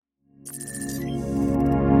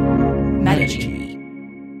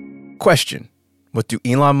Question: what do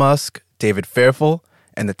Elon Musk, David Fairful,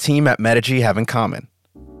 and the team at Metigy have in common?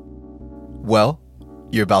 Well,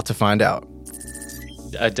 you're about to find out.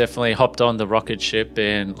 I definitely hopped on the rocket ship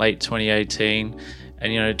in late 2018.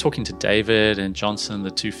 And, talking to David and Johnson, the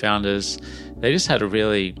two founders, they just had a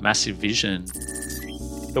really massive vision.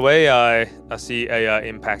 The way I see AI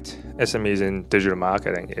impact SMEs in digital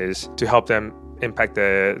marketing is to help them impact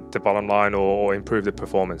the bottom line or improve the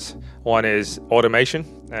performance. One is automation,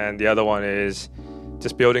 and the other one is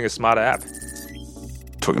just building a smarter app.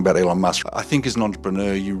 Talking about Elon Musk, I think as an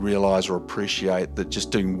entrepreneur you realise or appreciate that just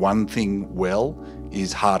doing one thing well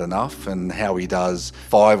is hard enough, and how he does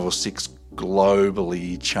 5 or 6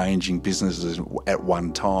 globally changing businesses at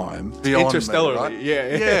one time. Interstellar, right?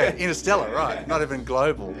 Yeah, interstellar, right. Not even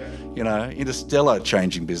global. Interstellar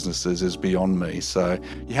changing businesses is beyond me. So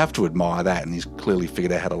you have to admire that, and he's clearly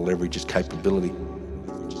figured out how to leverage his capability.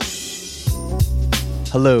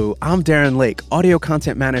 Hello, I'm Darren Lake, audio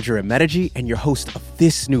content manager at Metigy and your host of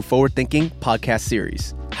this new forward-thinking podcast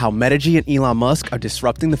series, How Metigy and Elon Musk are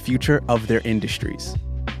disrupting the future of their industries.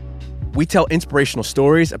 We tell inspirational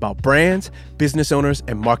stories about brands, business owners,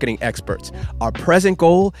 and marketing experts. Our present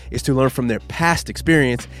goal is to learn from their past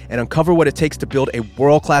experience and uncover what it takes to build a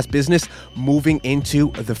world-class business moving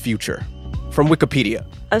into the future. From Wikipedia.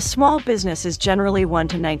 A small business is generally 1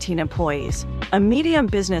 to 19 employees. A medium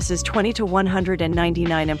business is 20 to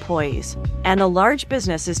 199 employees. And a large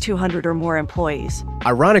business is 200 or more employees.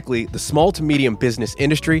 Ironically, the small to medium business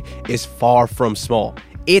industry is far from small.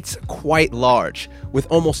 It's quite large. With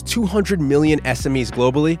almost 200 million SMEs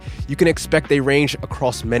globally, you can expect they range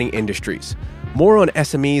across many industries. More on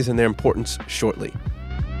SMEs and their importance shortly.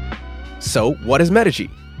 So, what is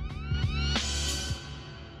Metigy?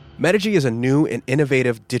 Metigy is a new and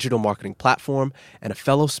innovative digital marketing platform and a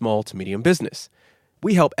fellow small to medium business.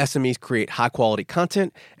 We help SMEs create high-quality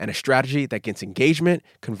content and a strategy that gets engagement,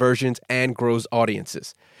 conversions, and grows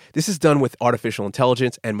audiences. This is done with artificial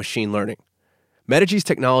intelligence and machine learning. Metigy's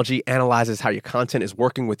technology analyzes how your content is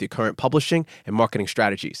working with your current publishing and marketing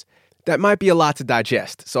strategies. That might be a lot to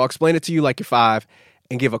digest, so I'll explain it to you like you're 5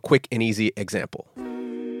 and give a quick and easy example.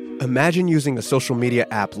 Imagine using a social media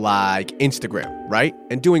app like Instagram, right?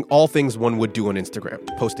 And doing all things one would do on Instagram,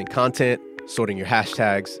 posting content, sorting your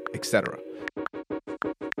hashtags, etc.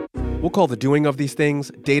 We'll call the doing of these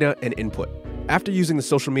things data and input. After using the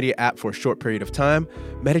social media app for a short period of time,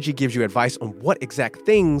 Metigy gives you advice on what exact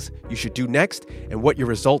things you should do next and what your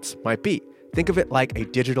results might be. Think of it like a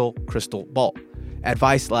digital crystal ball.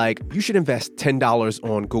 Advice like, you should invest $10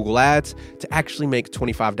 on Google Ads to actually make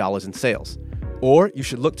 $25 in sales. Or you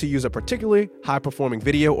should look to use a particularly high-performing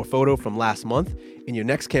video or photo from last month in your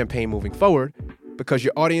next campaign moving forward because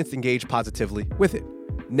your audience engaged positively with it.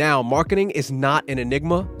 Now, marketing is not an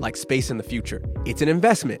enigma like space in the future. It's an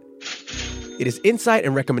investment. It is insight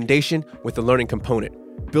and recommendation with a learning component.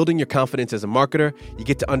 Building your confidence as a marketer, you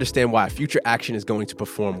get to understand why a future action is going to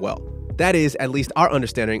perform well. That is at least our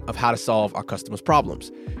understanding of how to solve our customers'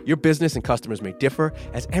 problems. Your business and customers may differ,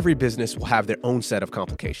 as every business will have their own set of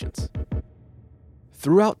complications.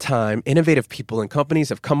 Throughout time, innovative people and companies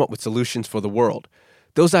have come up with solutions for the world.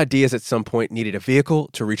 Those ideas at some point needed a vehicle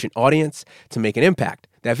to reach an audience to make an impact.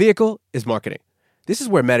 That vehicle is marketing. This is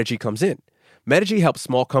where Metigy comes in. Metigy helps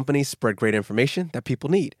small companies spread great information that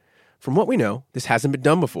people need. From what we know, this hasn't been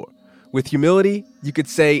done before. With humility, you could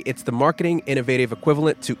say it's the marketing innovative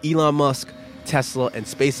equivalent to Elon Musk, Tesla, and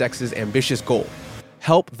SpaceX's ambitious goal: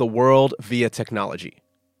 help the world via technology.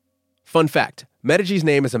 Fun fact, Metigy's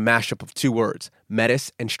name is a mashup of 2 words,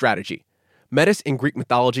 metis and strategy. Metis in Greek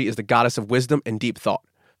mythology is the goddess of wisdom and deep thought.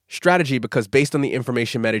 Strategy because based on the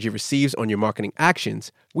information Metigy receives on your marketing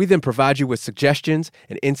actions, we then provide you with suggestions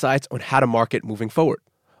and insights on how to market moving forward.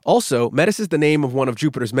 Also, Metis is the name of one of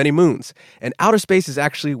Jupiter's many moons, and outer space is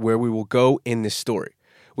actually where we will go in this story.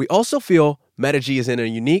 We also feel Metigy is in a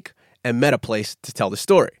unique and meta place to tell the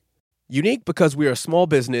story. Unique because we are a small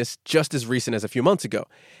business just as recent as a few months ago,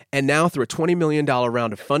 and now through a $20 million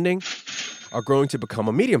round of funding, are growing to become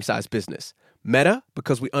a medium-sized business. Meta,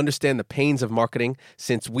 because we understand the pains of marketing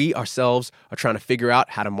since we ourselves are trying to figure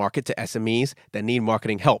out how to market to SMEs that need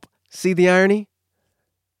marketing help. See the irony?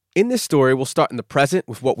 In this story, we'll start in the present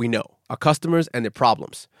with what we know, our customers and their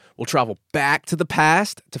problems. We'll travel back to the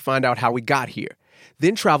past to find out how we got here,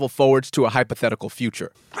 then travel forwards to a hypothetical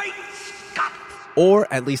future. Or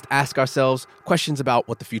at least ask ourselves questions about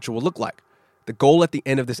what the future will look like. The goal at the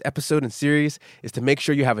end of this episode and series is to make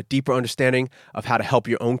sure you have a deeper understanding of how to help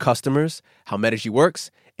your own customers, how Metigy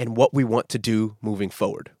works, and what we want to do moving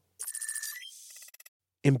forward.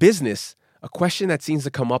 In business, a question that seems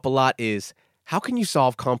to come up a lot is, how can you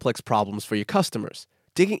solve complex problems for your customers?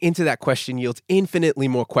 Digging into that question yields infinitely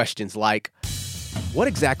more questions like, what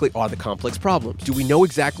exactly are the complex problems? Do we know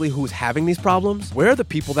exactly who's having these problems? Where are the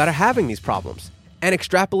people that are having these problems? And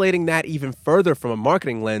extrapolating that even further from a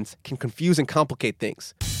marketing lens can confuse and complicate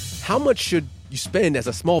things. How much should you spend as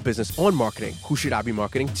a small business on marketing? Who should I be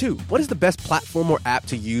marketing to? What is the best platform or app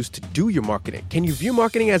to use to do your marketing? Can you view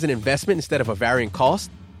marketing as an investment instead of a varying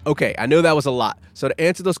cost? Okay, I know that was a lot. So to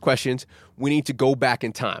answer those questions, we need to go back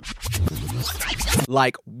in time.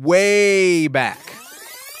 Like way back.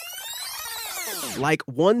 Like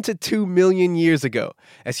 1 to 2 million years ago.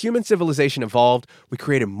 As human civilization evolved, we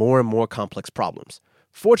created more and more complex problems.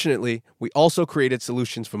 Fortunately, we also created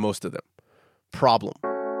solutions for most of them. Problem.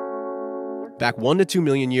 Back 1 to 2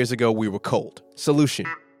 million years ago, we were cold. Solution.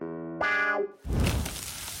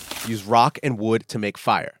 Use rock and wood to make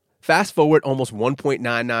fire. Fast forward almost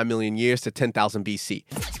 1.99 million years to 10,000 BC.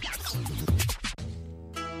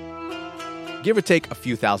 Give or take a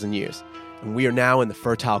few thousand years, and we are now in the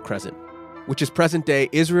Fertile Crescent, which is present-day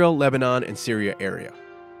Israel, Lebanon, and Syria area.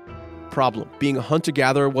 Problem. Being a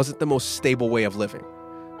hunter-gatherer wasn't the most stable way of living.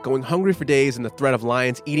 Going hungry for days and the threat of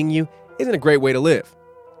lions eating you isn't a great way to live.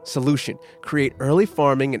 Solution. Create early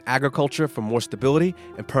farming and agriculture for more stability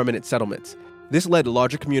and permanent settlements. This led to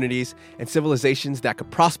larger communities and civilizations that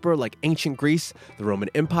could prosper like ancient Greece, the Roman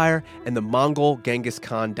Empire, and the Mongol Genghis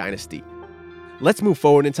Khan dynasty. Let's move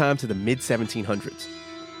forward in time to the mid-1700s.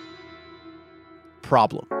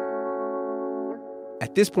 Problem.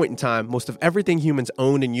 At this point in time, most of everything humans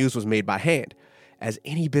owned and used was made by hand. As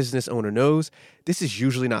any business owner knows, this is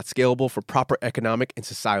usually not scalable for proper economic and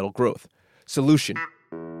societal growth. Solution.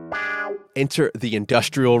 Enter the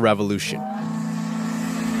Industrial Revolution.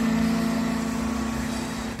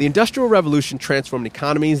 The Industrial Revolution transformed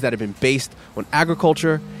economies that have been based on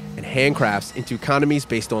agriculture and handcrafts into economies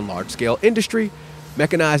based on large-scale industry,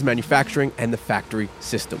 mechanized manufacturing, and the factory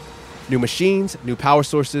system. New machines, new power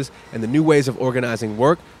sources, and the new ways of organizing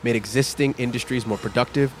work made existing industries more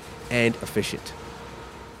productive and efficient.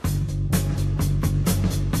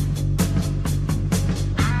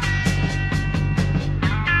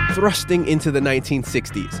 Thrusting into the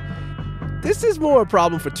 1960s. This is more a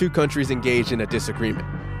problem for two countries engaged in a disagreement,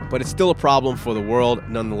 but it's still a problem for the world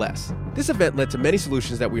nonetheless. This event led to many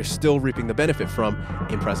solutions that we are still reaping the benefit from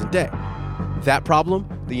in present day. That problem,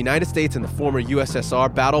 the United States and the former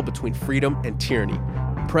USSR battle between freedom and tyranny.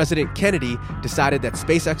 President Kennedy decided that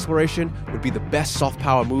space exploration would be the best soft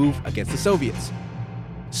power move against the Soviets.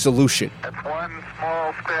 Solution. One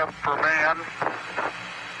small step for man,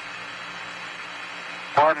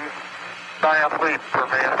 one giant leap for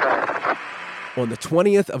mankind. On the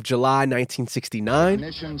 20th of July, 1969,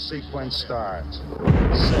 Ignition sequence starts. 6, 5, 3,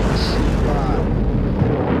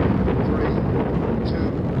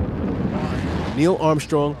 2, 1. Neil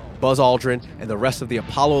Armstrong, Buzz Aldrin, and the rest of the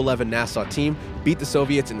Apollo 11 NASA team beat the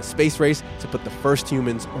Soviets in the space race to put the first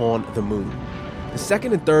humans on the moon. The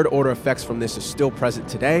second and third order effects from this are still present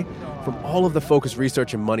today from all of the focused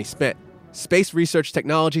research and money spent. Space research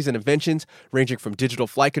technologies and inventions ranging from digital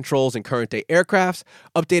flight controls and current-day aircrafts,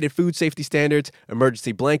 updated food safety standards,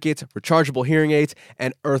 emergency blankets, rechargeable hearing aids,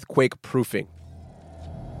 and earthquake proofing.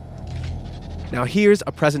 Now here's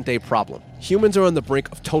a present-day problem. Humans are on the brink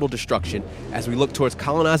of total destruction as we look towards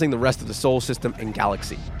colonizing the rest of the solar system and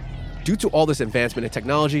galaxy. Due to all this advancement in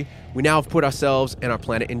technology, we now have put ourselves and our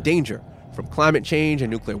planet in danger. From climate change and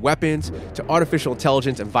nuclear weapons to artificial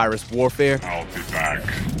intelligence and virus warfare, I'll be back.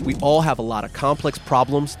 we all have a lot of complex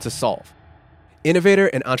problems to solve. Innovator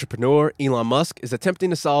and entrepreneur Elon Musk is attempting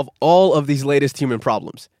to solve all of these latest human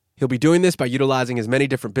problems. He'll be doing this by utilizing his many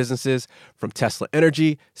different businesses from Tesla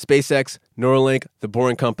Energy, SpaceX, Neuralink, The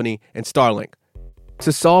Boring Company, and Starlink.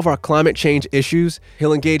 To solve our climate change issues,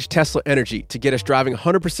 he'll engage Tesla Energy to get us driving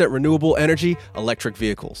 100% renewable energy electric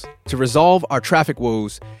vehicles. To resolve our traffic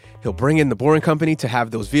woes, he'll bring in The Boring Company to have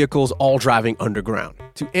those vehicles all driving underground.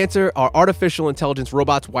 To answer our artificial intelligence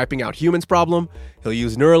robots wiping out humans problem, he'll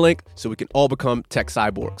use Neuralink so we can all become tech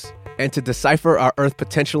cyborgs. And to decipher our Earth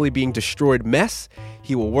potentially being destroyed mess,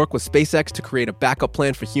 he will work with SpaceX to create a backup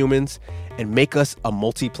plan for humans and make us a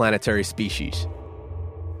multi-planetary species.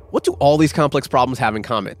 What do all these complex problems have in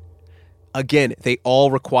common? Again, they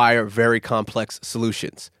all require very complex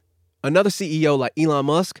solutions. Another CEO like Elon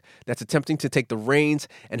Musk that's attempting to take the reins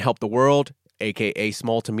and help the world, aka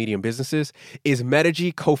small to medium businesses, is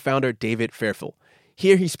Metigy co-founder David Fairfield.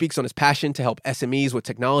 Here he speaks on his passion to help SMEs with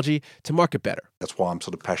technology to market better. That's why I'm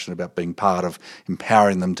sort of passionate about being part of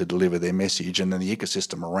empowering them to deliver their message. And then the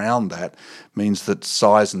ecosystem around that means that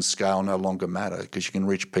size and scale no longer matter because you can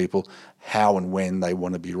reach people how and when they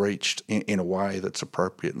want to be reached in a way that's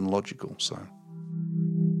appropriate and logical. So,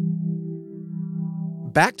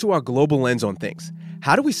 Back to our global lens on things.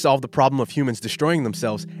 How do we solve the problem of humans destroying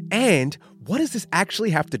themselves? And what does this actually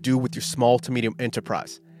have to do with your small to medium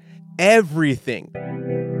enterprise? Everything.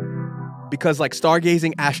 Because like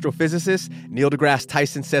stargazing astrophysicist Neil deGrasse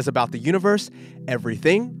Tyson says about the universe,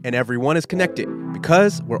 everything and everyone is connected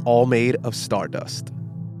because we're all made of stardust.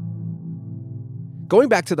 Going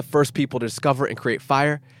back to the first people to discover and create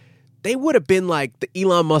fire, they would have been like the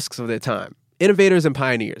Elon Musks of their time, innovators and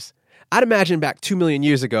pioneers. I'd imagine back 2 million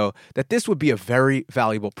years ago that this would be a very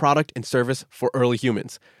valuable product and service for early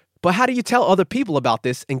humans. But how do you tell other people about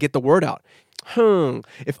this and get the word out?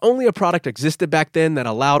 If only a product existed back then that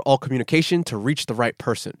allowed all communication to reach the right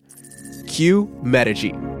person. Cue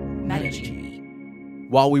Metigy.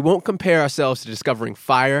 While we won't compare ourselves to discovering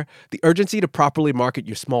fire, the urgency to properly market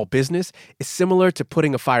your small business is similar to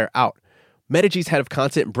putting a fire out. Metigy's head of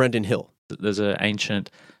content, Brendan Hill. There's an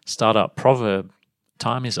ancient startup proverb,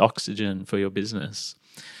 time is oxygen for your business.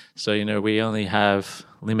 So, we only have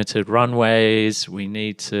limited runways. We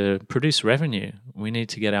need to produce revenue. We need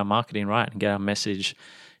to get our marketing right and get our message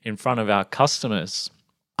in front of our customers.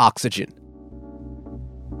 Oxygen.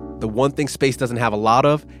 The one thing space doesn't have a lot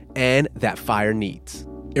of, and that fire needs.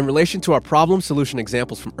 In relation to our problem-solution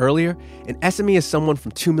examples from earlier, an SME is someone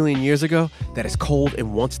from 2 million years ago that is cold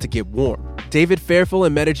and wants to get warm. David Fairfield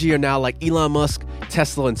and Metigy are now like Elon Musk,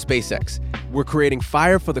 Tesla, and SpaceX. We're creating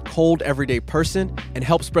fire for the cold, everyday person and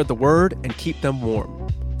help spread the word and keep them warm.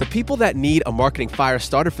 The people that need a marketing fire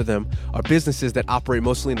started for them are businesses that operate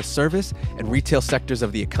mostly in the service and retail sectors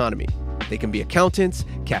of the economy. They can be accountants,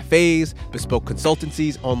 cafes, bespoke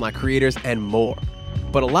consultancies, online creators, and more.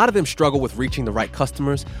 But a lot of them struggle with reaching the right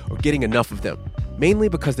customers or getting enough of them, mainly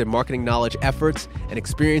because their marketing knowledge, efforts, and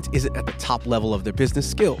experience isn't at the top level of their business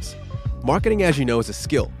skills. Marketing, as you know, is a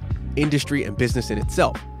skill, industry, and business in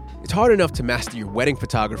itself. It's hard enough to master your wedding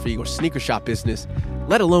photography or sneaker shop business,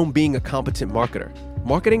 let alone being a competent marketer.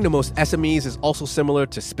 Marketing to most SMEs is also similar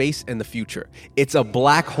to space and the future. It's a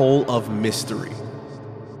black hole of mystery.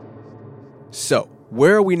 So,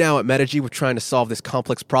 where are we now at Metigy with trying to solve this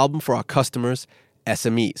complex problem for our customers,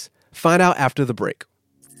 SMEs? Find out after the break.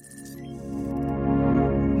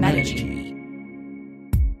 Metigy.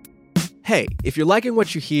 Hey, if you're liking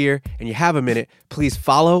what you hear and you have a minute, please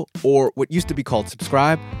follow, or what used to be called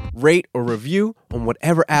subscribe, rate, or review on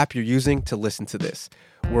whatever app you're using to listen to this.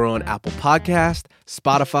 We're on Apple Podcast,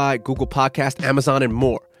 Spotify, Google Podcast, Amazon, and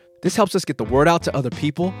more. This helps us get the word out to other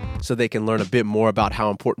people so they can learn a bit more about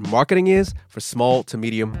how important marketing is for small to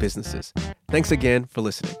medium businesses. Thanks again for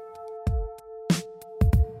listening.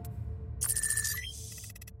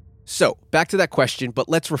 So, back to that question, but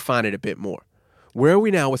let's refine it a bit more. Where are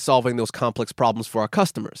we now with solving those complex problems for our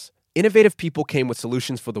customers? Innovative people came with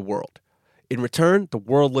solutions for the world. In return, the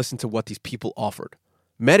world listened to what these people offered.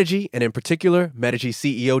 Metigy, and in particular, Metigy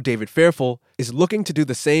CEO David Fairfield, is looking to do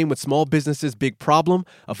the same with small businesses' big problem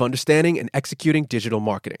of understanding and executing digital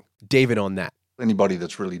marketing. David on that. Anybody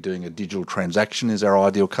that's really doing a digital transaction is our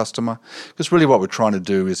ideal customer, because really what we're trying to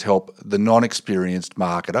do is help the non-experienced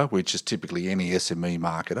marketer, which is typically any SME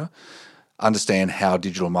marketer, understand how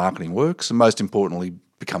digital marketing works and most importantly,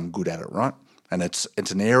 become good at it, right? And it's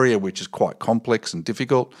an area which is quite complex and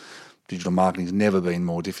difficult. Digital marketing's never been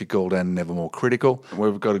more difficult and never more critical.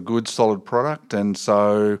 We've got a good, solid product, and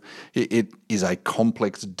so it is a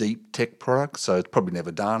complex, deep tech product, so it's probably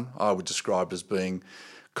never done. I would describe it as being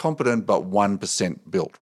competent but 1%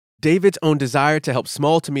 built. David's own desire to help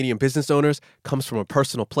small to medium business owners comes from a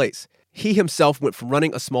personal place. He himself went from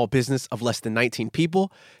running a small business of less than 19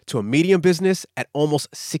 people to a medium business at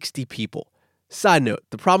almost 60 people. Side note,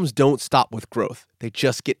 the problems don't stop with growth. They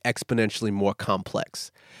just get exponentially more complex.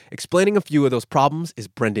 Explaining a few of those problems is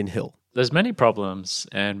Brendan Hill. There's many problems,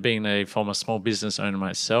 and being a former small business owner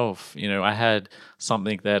myself, I had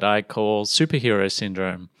something that I call superhero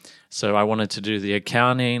syndrome. So I wanted to do the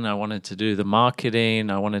accounting, I wanted to do the marketing,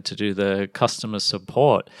 I wanted to do the customer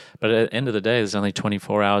support. But at the end of the day, there's only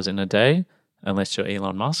 24 hours in a day. Unless you're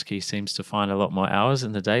Elon Musk, he seems to find a lot more hours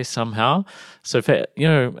in the day somehow. So for,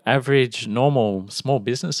 average, normal, small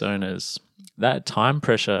business owners, that time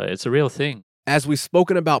pressure, it's a real thing. As we've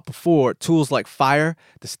spoken about before, tools like Fire,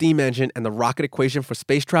 the steam engine, and the rocket equation for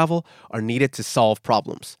space travel are needed to solve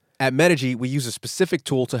problems. At Metigy, we use a specific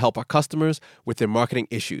tool to help our customers with their marketing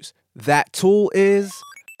issues. That tool is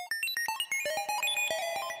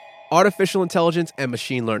artificial intelligence and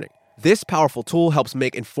machine learning. This powerful tool helps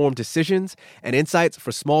make informed decisions and insights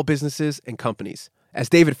for small businesses and companies. As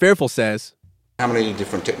David Fairfield says, how many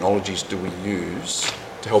different technologies do we use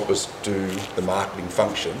to help us do the marketing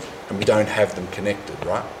function, and we don't have them connected,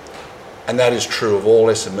 right? And that is true of all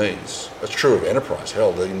SMEs. It's true of enterprise.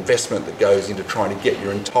 Hell, the investment that goes into trying to get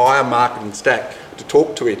your entire marketing stack to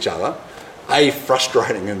talk to each other, A,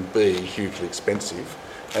 frustrating, and B, hugely expensive.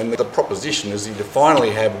 And the proposition is you to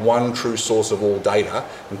finally have one true source of all data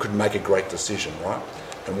and could make a great decision, right?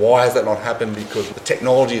 And why has that not happened? Because the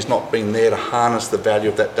technology has not been there to harness the value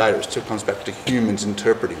of that data. It still comes back to humans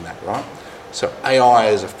interpreting that, right? So AI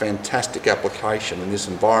is a fantastic application in this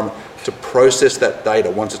environment to process that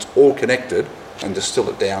data once it's all connected and distill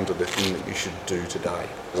it down to the thing that you should do today.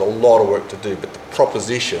 There's a lot of work to do, but the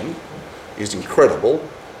proposition is incredible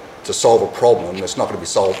to solve a problem that's not going to be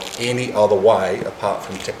solved any other way apart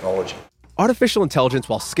from technology. Artificial intelligence,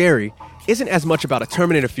 while scary, isn't as much about a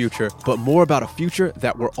Terminator future, but more about a future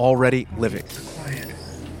that we're already living.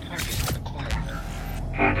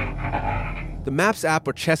 The Maps app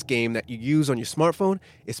or chess game that you use on your smartphone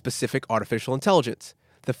is specific artificial intelligence.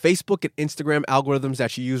 The Facebook and Instagram algorithms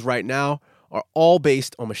that you use right now are all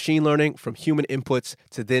based on machine learning from human inputs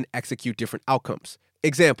to then execute different outcomes.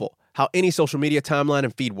 Example, how any social media timeline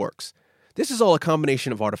and feed works. This is all a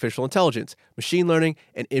combination of artificial intelligence, machine learning,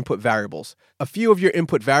 and input variables. A few of your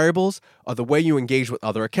input variables are the way you engage with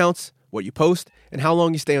other accounts, what you post, and how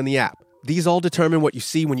long you stay on the app. These all determine what you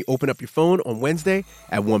see when you open up your phone on Wednesday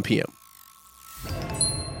at 1 p.m.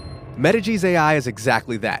 Metigy's AI is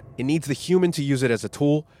exactly that. It needs the human to use it as a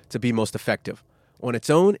tool to be most effective. On its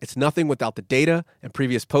own, it's nothing without the data and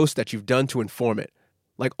previous posts that you've done to inform it.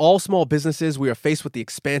 Like all small businesses, we are faced with the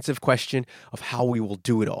expansive question of how we will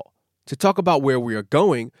do it all. To talk about where we are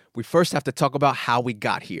going, we first have to talk about how we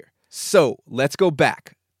got here. So let's go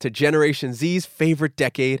back to Generation Z's favorite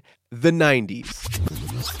decade, the 90s.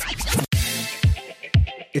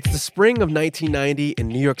 It's the spring of 1990 in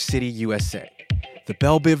New York City, USA. The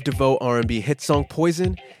Belle Biv DeVoe R&B hit song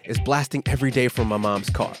Poison is blasting every day from my mom's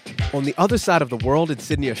car. On the other side of the world in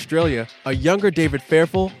Sydney, Australia, a younger David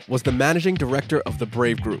Fairfield was the managing director of the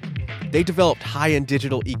Brave Group. They developed high-end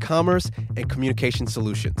digital e-commerce and communication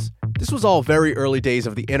solutions. This was all very early days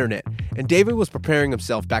of the internet, and David was preparing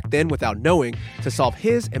himself back then without knowing to solve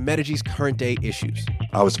his and Metigy's current-day issues.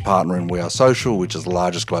 I was a partner in We Are Social, which is the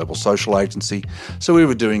largest global social agency. So we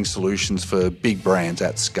were doing solutions for big brands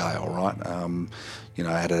at scale, right?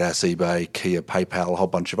 Adidas, eBay, Kia, PayPal, a whole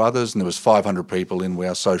bunch of others. And there was 500 people in We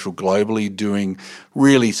Are Social globally doing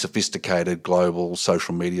really sophisticated global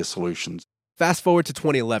social media solutions. Fast forward to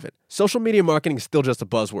 2011. Social media marketing is still just a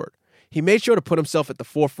buzzword. He made sure to put himself at the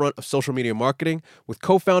forefront of social media marketing with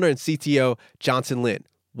co-founder and CTO Johnson Lin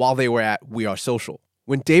while they were at We Are Social.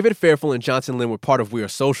 When David Fairfield and Johnson Lin were part of We Are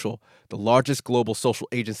Social, the largest global social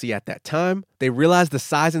agency at that time, they realized the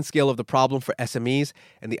size and scale of the problem for SMEs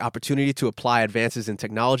and the opportunity to apply advances in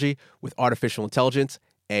technology with artificial intelligence,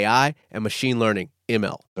 AI, and machine learning,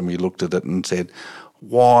 ML. And we looked at it and said,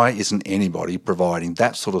 why isn't anybody providing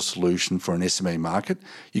that sort of solution for an SME market?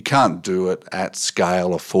 You can't do it at scale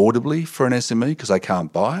affordably for an SME because they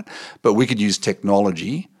can't buy it, but we could use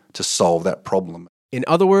technology to solve that problem. In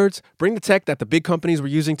other words, bring the tech that the big companies were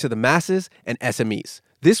using to the masses and SMEs.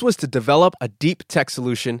 This was to develop a deep tech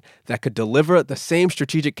solution that could deliver the same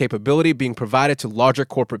strategic capability being provided to larger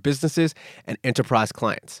corporate businesses and enterprise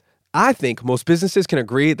clients. I think most businesses can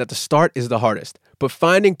agree that the start is the hardest, but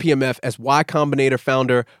finding PMF, as Y Combinator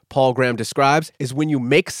founder Paul Graham describes, is when you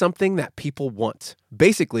make something that people want.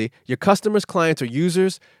 Basically, your customers, clients, or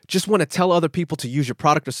users just want to tell other people to use your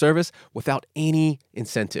product or service without any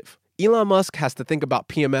incentive. Elon Musk has to think about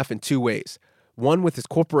PMF in two ways, one with his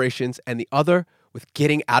corporations and the other with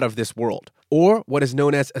getting out of this world, or what is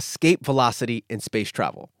known as escape velocity in space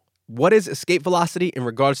travel. What is escape velocity in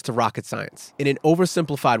regards to rocket science? In an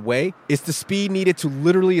oversimplified way, it's the speed needed to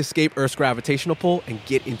literally escape Earth's gravitational pull and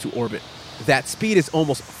get into orbit. That speed is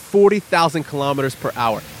almost 40,000 kilometers per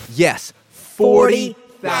hour. Yes,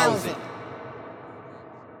 40,000.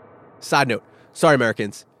 Side note, sorry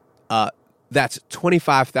Americans, that's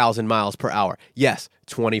 25,000 miles per hour. Yes,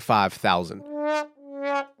 25,000.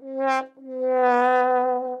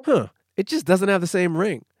 It just doesn't have the same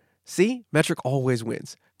ring. See, metric always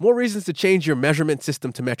wins. More reasons to change your measurement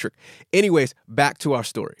system to metric. Anyways, back to our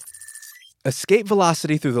story. Escape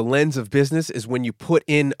velocity through the lens of business is when you put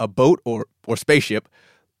in a boat or spaceship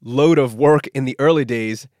load of work in the early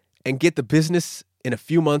days and get the business in a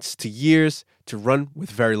few months to years to run with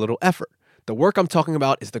very little effort. The work I'm talking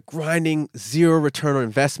about is the grinding, zero return on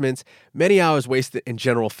investments, many hours wasted, and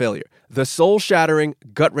general failure. The soul-shattering,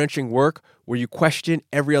 gut-wrenching work where you question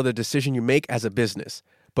every other decision you make as a business.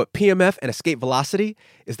 But PMF and escape velocity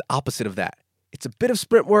is the opposite of that. It's a bit of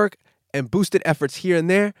sprint work and boosted efforts here and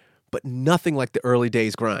there, but nothing like the early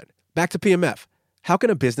days grind. Back to PMF. How can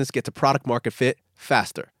a business get to product market fit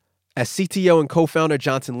faster? As CTO and co-founder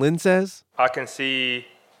Johnson Lin says, I can see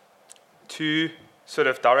two sort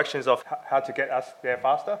of directions of how to get us there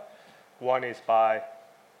faster. One is by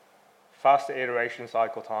faster iteration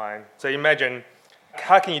cycle time. So imagine,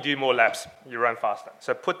 how can you do more laps? You run faster.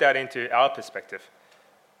 So put that into our perspective.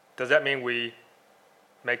 Does that mean we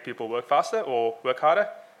make people work faster or work harder?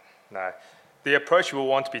 No. The approach we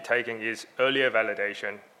want to be taking is earlier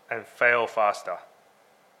validation and fail faster.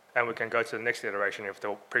 And we can go to the next iteration if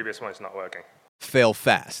the previous one is not working. fail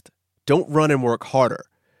fast. Don't run and work harder.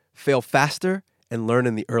 Fail faster and learn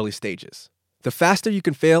in the early stages. The faster you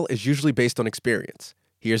can fail is usually based on experience.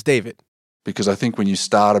 Here's David. Because I think when you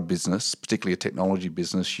start a business, particularly a technology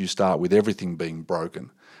business, you start with everything being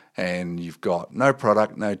broken. And you've got no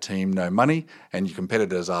product, no team, no money, and your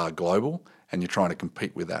competitors are global, and you're trying to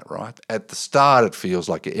compete with that, right? At the start, it feels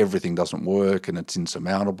like everything doesn't work and it's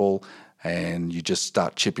insurmountable, and you just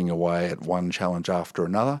start chipping away at one challenge after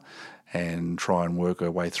another and try and work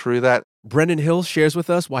our way through that. Brendan Hill shares with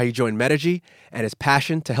us why he joined Metigy and his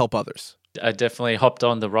passion to help others. I definitely hopped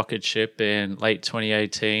on the rocket ship in late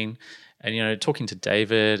 2018. And, talking to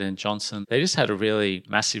David and Johnson, they just had a really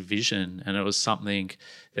massive vision, and it was something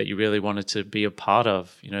that you really wanted to be a part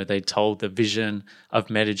of. They told the vision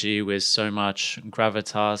of Metigy with so much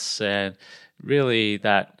gravitas and really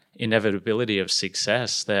that inevitability of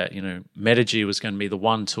success that, Metigy was going to be the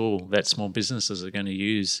one tool that small businesses are going to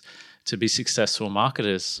use to be successful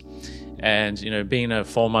marketers. And, being a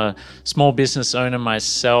former small business owner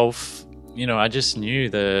myself, I just knew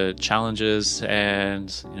the challenges and,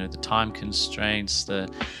 the time constraints, the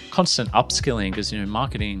constant upskilling, because,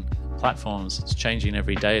 marketing platforms, it's changing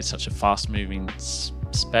every day. It's such a fast-moving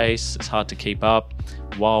space. It's hard to keep up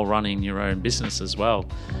while running your own business as well.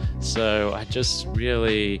 So I just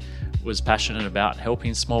really was passionate about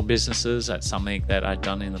helping small businesses. That's something that I'd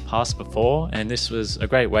done in the past before. And this was a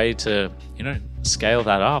great way to, scale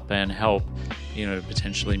that up and help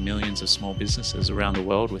potentially millions of small businesses around the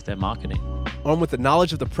world with their marketing. Armed with the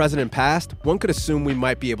knowledge of the present and past, one could assume we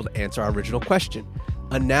might be able to answer our original question.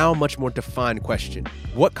 A now much more defined question.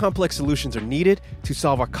 What complex solutions are needed to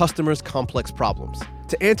solve our customers' complex problems?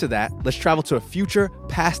 To answer that, let's travel to a future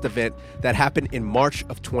past event that happened in March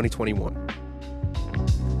of 2021.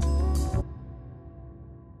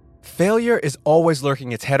 Failure is always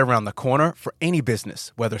lurking its head around the corner for any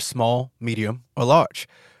business, whether small, medium, or large.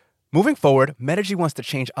 Moving forward, Metigy wants to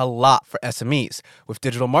change a lot for SMEs with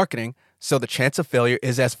digital marketing, so the chance of failure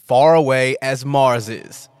is as far away as Mars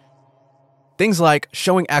is. Things like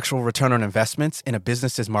showing actual return on investments in a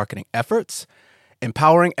business's marketing efforts,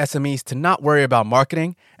 empowering SMEs to not worry about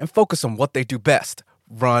marketing and focus on what they do best,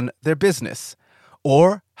 run their business.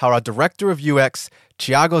 Or how our director of UX,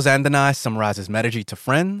 Thiago Zandanai, summarizes Metigy to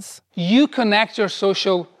friends. You connect your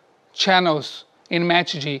social channels in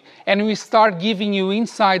Metigy, and we start giving you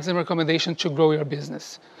insights and recommendations to grow your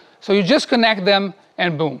business. So you just connect them,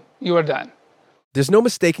 and boom, you are done. There's no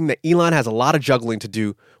mistaking that Elon has a lot of juggling to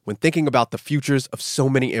do when thinking about the futures of so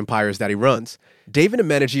many empires that he runs. David and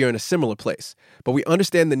Metigy are in a similar place, but we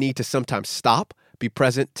understand the need to sometimes stop, be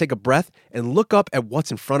present, take a breath, and look up at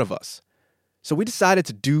what's in front of us. So we decided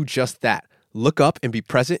to do just that, look up and be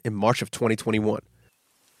present in March of 2021.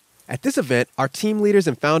 At this event, our team leaders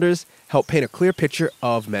and founders help paint a clear picture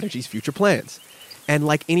of Metigy's future plans. And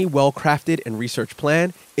like any well-crafted and researched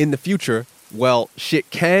plan, in the future,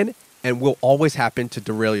 shit can and will always happen to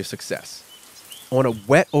derail your success. On a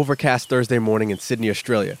wet, overcast Thursday morning in Sydney,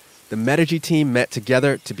 Australia, the Metigy team met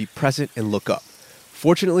together to be present and look up.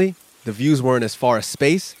 Fortunately, the views weren't as far as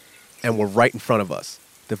space and were right in front of us.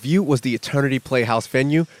 The view was the Eternity Playhouse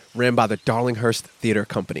venue ran by the Darlinghurst Theatre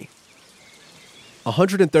Company.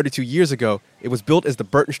 132 years ago, it was built as the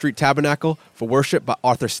Burton Street Tabernacle for worship by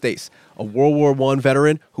Arthur Stace, a World War I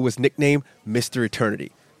veteran who was nicknamed Mr.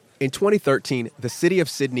 Eternity. In 2013, the city of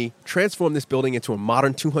Sydney transformed this building into a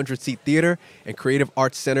modern 200-seat theater and creative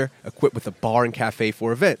arts center equipped with a bar and cafe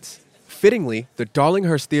for events. Fittingly, the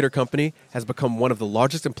Darlinghurst Theatre Company has become one of the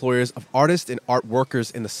largest employers of artists and art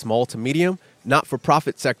workers in the small to medium,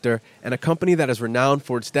 not-for-profit sector, and a company that is renowned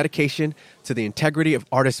for its dedication to the integrity of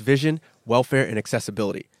artists' vision, welfare, and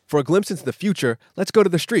accessibility. For a glimpse into the future, let's go to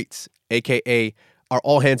the streets, aka our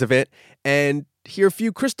all-hands event, and hear a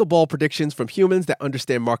few crystal ball predictions from humans that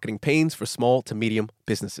understand marketing pains for small to medium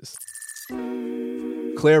businesses.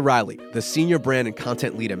 Claire Riley, the senior brand and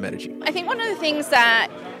content lead at Metigy. I think one of the things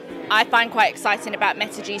that I find quite exciting about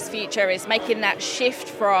Metigy's future is making that shift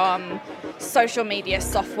from social media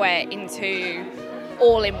software into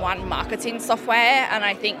all-in-one marketing software. And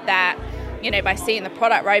I think that, by seeing the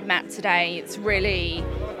product roadmap today, it's really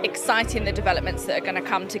exciting the developments that are going to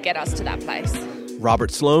come to get us to that place.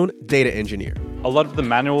 Robert Sloan, data engineer. A lot of the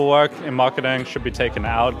manual work in marketing should be taken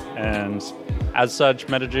out, and as such,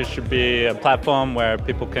 Metigy should be a platform where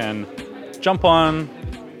people can jump on,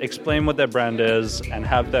 explain what their brand is, and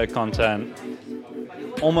have their content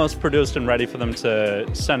almost produced and ready for them to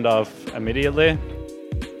send off immediately.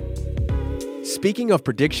 Speaking of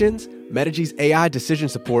predictions, Metigy's AI decision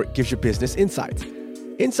support gives your business insights.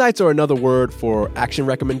 Insights are another word for action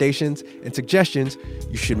recommendations and suggestions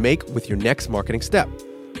you should make with your next marketing step.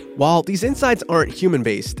 While these insights aren't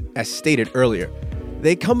human-based, as stated earlier,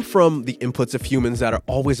 they come from the inputs of humans that are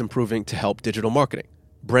always improving to help digital marketing.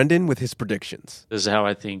 Brendan with his predictions. This is how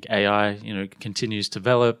I think AI, continues to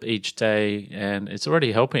develop each day, and it's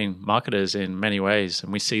already helping marketers in many ways.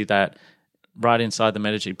 And we see that right inside the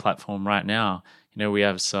Metigy platform right now. We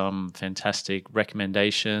have some fantastic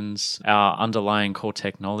recommendations, our underlying core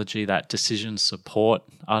technology, that decision support,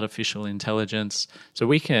 artificial intelligence. So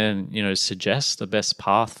we can, suggest the best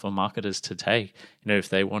path for marketers to take, if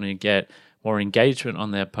they want to get more engagement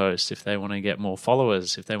on their posts, if they want to get more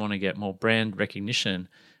followers, if they want to get more brand recognition.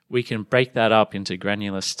 We can break that up into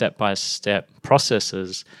granular step-by-step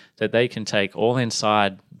processes that they can take all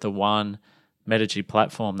inside the one Metigy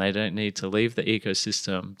platform. They don't need to leave the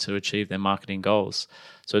ecosystem to achieve their marketing goals.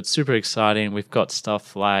 So it's super exciting. We've got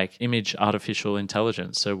stuff like image artificial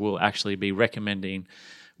intelligence. So we'll actually be recommending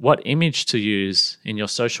what image to use in your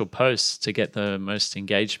social posts to get the most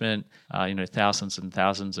engagement, thousands and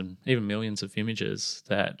thousands and even millions of images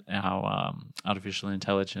that our artificial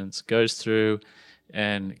intelligence goes through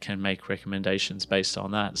and can make recommendations based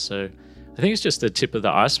on that. So I think it's just the tip of the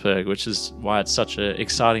iceberg, which is why it's such an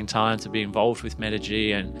exciting time to be involved with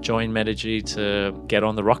Metigy and join Metigy to get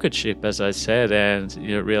on the rocket ship, as I said, and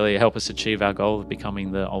really help us achieve our goal of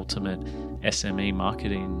becoming the ultimate SME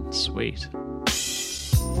marketing suite.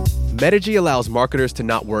 Metigy allows marketers to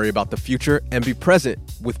not worry about the future and be present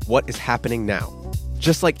with what is happening now.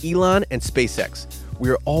 Just like Elon and SpaceX, we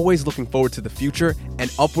are always looking forward to the future and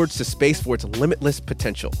upwards to space for its limitless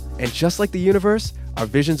potential. And just like the universe, our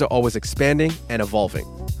visions are always expanding and evolving.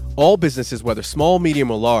 All businesses, whether small, medium,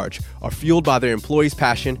 or large, are fueled by their employees'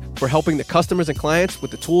 passion for helping the customers and clients with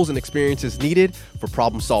the tools and experiences needed for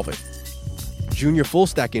problem solving. Junior full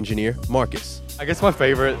stack engineer, Marcus. I guess my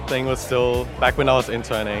favorite thing was still back when I was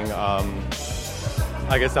interning.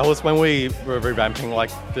 I guess that was when we were revamping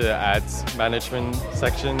the ads management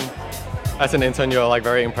section. As an intern, you're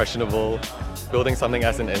very impressionable. Building something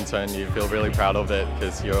as an intern, you feel really proud of it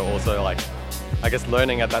because you're also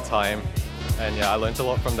learning at that time. And yeah, I learned a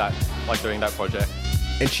lot from that, doing that project.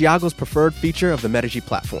 And Thiago's preferred feature of the Metigy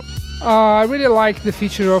platform. I really like the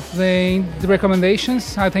feature of the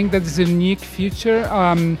recommendations. I think that is a unique feature.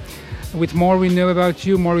 With more we know about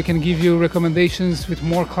you, more we can give you recommendations with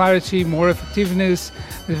more clarity, more effectiveness.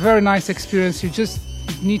 It's a very nice experience. You just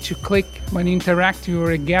need to click when you interact, you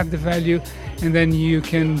already get the value, and then you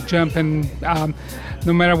can jump and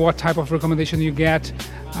no matter what type of recommendation you get,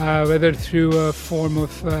 whether through a form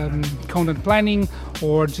of content planning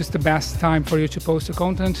or just the best time for you to post the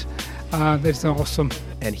content, that's awesome.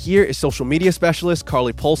 And here is social media specialist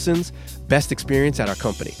Carly Polson's best experience at our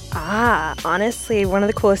company. Honestly, one of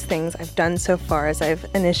the coolest things I've done so far is I've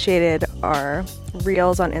initiated our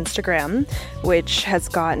Reels on Instagram, which has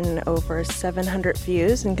gotten over 700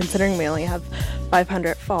 views. And considering we only have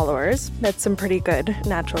 500 followers, that's some pretty good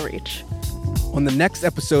natural reach. On the next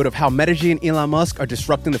episode of how Metigy and Elon Musk are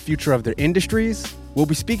disrupting the future of their industries, we'll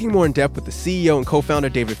be speaking more in depth with the CEO and co-founder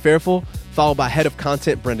David Fairfield, followed by head of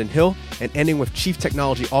content Brendan Hill, and ending with chief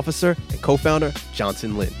technology officer and co-founder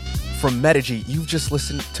Johnson Lin. From Metigy, you've just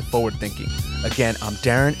listened to Forward Thinking. Again, I'm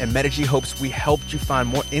Darren, and Metigy hopes we helped you find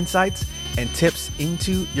more insights and tips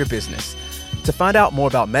into your business. To find out more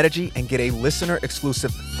about Metigy and get a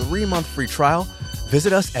listener-exclusive 3-month free trial,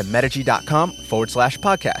 visit us at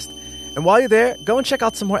metigy.com/podcast. And while you're there, go and check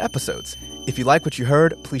out some more episodes. If you like what you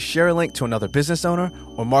heard, please share a link to another business owner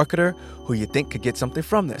or marketer who you think could get something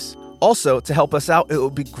from this. Also, to help us out, it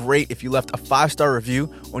would be great if you left a 5-star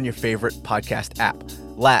review on your favorite podcast app.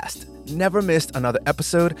 Last, never missed another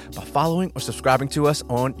episode by following or subscribing to us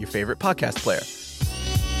on your favorite podcast player.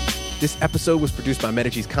 This episode was produced by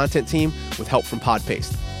Metigy's content team with help from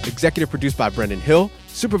Podpaste. Executive produced by Brendan Hill.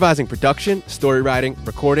 Supervising production, story writing,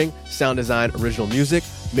 recording, sound design, original music,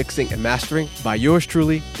 mixing, and mastering by yours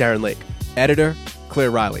truly, Darren Lake. Editor, Claire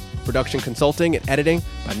Riley. Production consulting and editing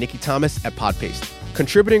by Nikki Thomas at Podpaste.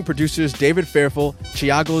 Contributing producers David Fairfield,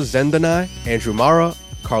 Thiago Zendanai, Andrew Mara,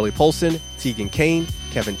 Carly Polson, Tegan Kane,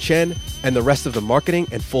 Kevin Chen, and the rest of the marketing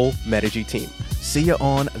and full Metigy team. See you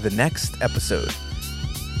on the next episode.